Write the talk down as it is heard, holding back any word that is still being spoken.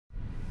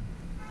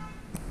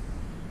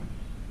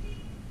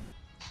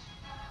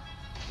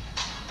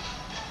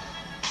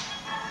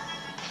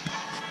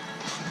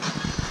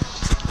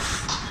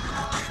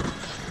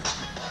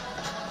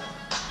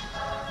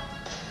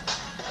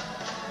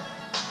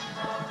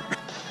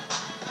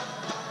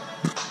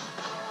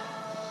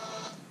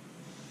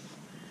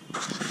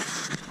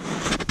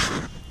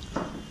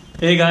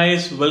Hey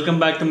guys, welcome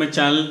back to my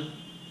channel.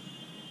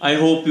 I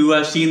hope you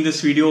have seen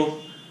this video.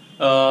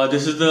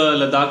 This is the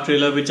Ladakh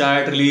trailer which I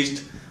had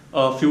released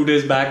a few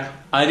days back.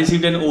 I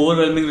received an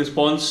overwhelming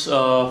response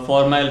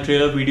for my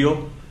trailer video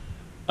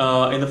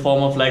in the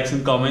form of likes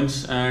and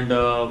comments, and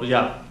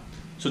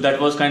so that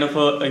was kind of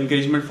an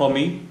encouragement for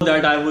me.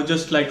 That I would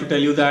just like to tell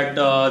you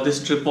that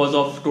this trip was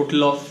of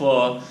total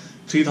of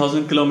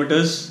 3,000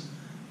 kilometers.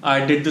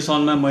 I did this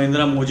on my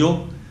Mahindra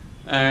Mojo,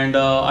 and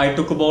I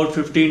took about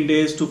 15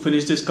 days to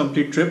finish this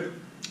complete trip.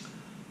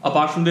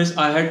 Apart from this,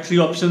 I had three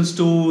options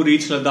to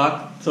reach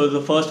Ladakh. So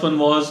the first one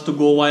was to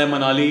go via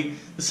Manali,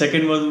 the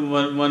second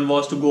one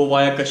was to go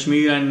via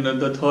Kashmir, and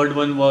the third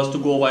one was to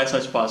go via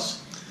Sach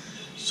Pass.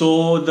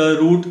 So the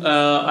route,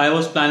 I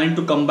was planning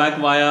to come back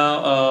via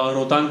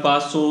Rohtang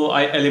Pass, so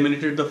I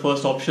eliminated the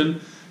first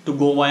option to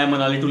go via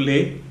Manali to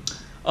Leh.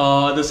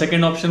 The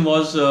second option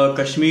was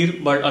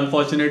Kashmir, but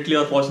unfortunately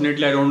or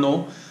fortunately, I don't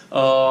know,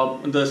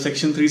 the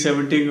section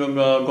 370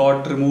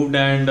 got removed,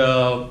 and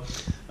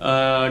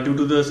due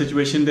to the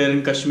situation there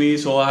in Kashmir,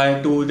 so I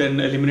had to then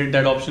eliminate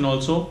that option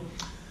also.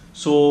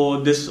 So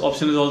this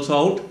option is also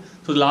out.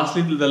 So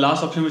lastly, the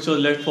last option which was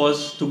left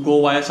was to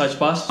go via Sach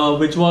Pass,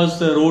 which was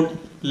the road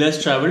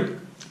less traveled.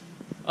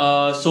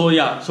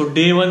 So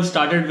day one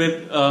started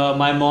with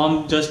my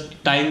mom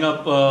just tying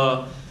up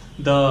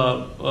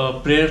the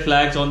prayer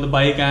flags on the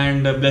bike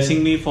and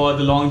blessing me for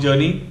the long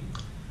journey.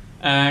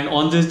 And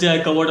on this day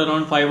I covered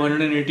around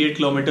 588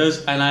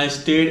 kilometers, and I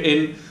stayed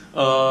in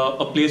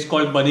a place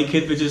called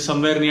Banikhet, which is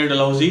somewhere near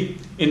Delhiite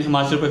in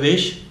Himachal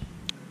Pradesh.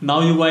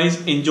 Now you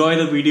guys enjoy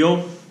the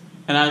video,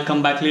 and I'll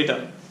come back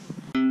later.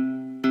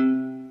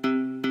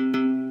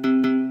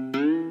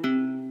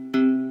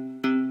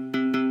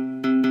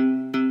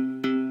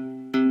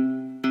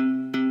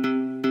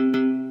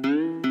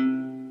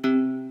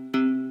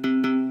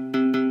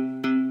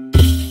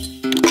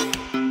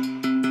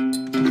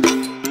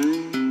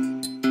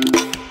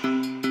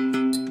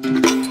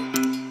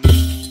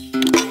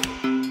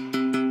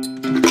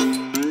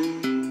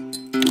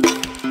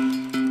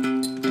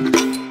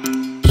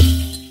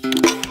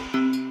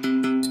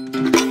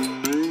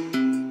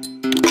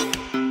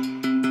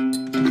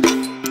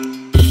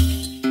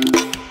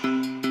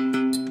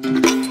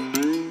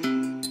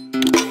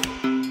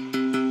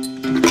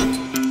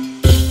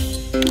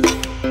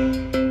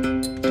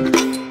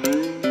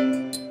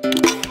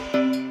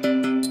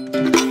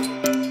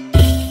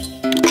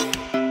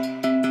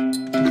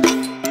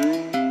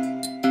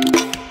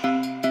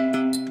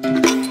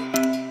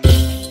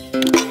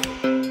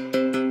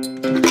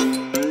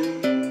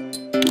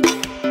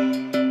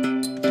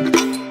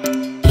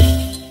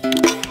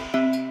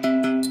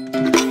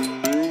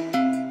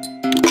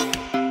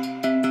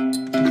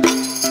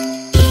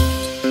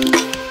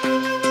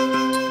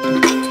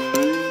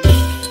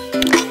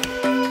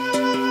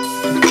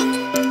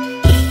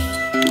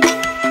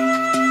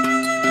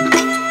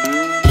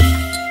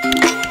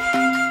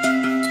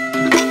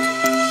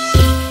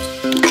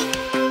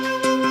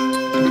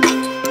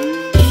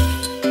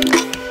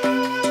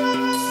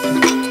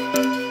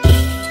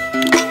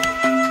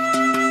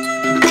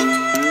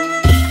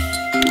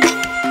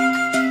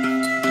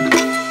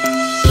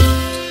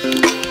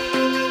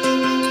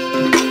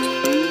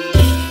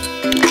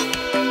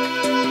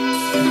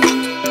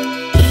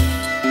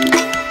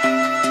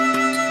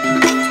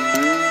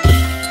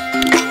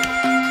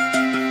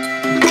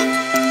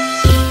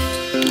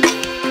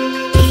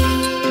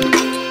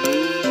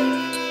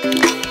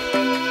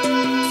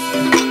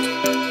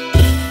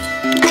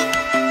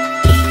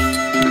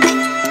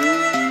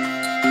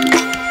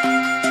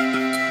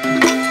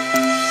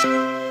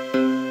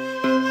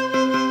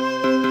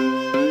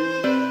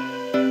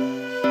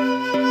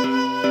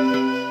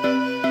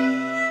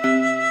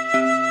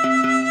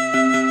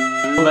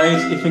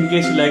 Guys, if in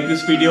case you like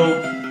this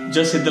video,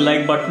 just hit the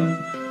like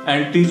button,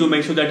 and please do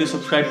make sure that you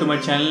subscribe to my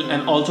channel,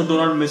 and also do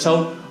not miss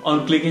out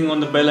on clicking on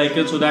the bell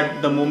icon so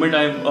that the moment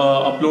I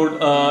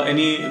upload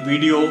any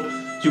video,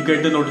 you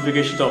get the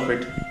notifications of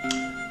it.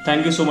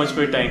 Thank you so much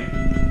for your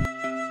time.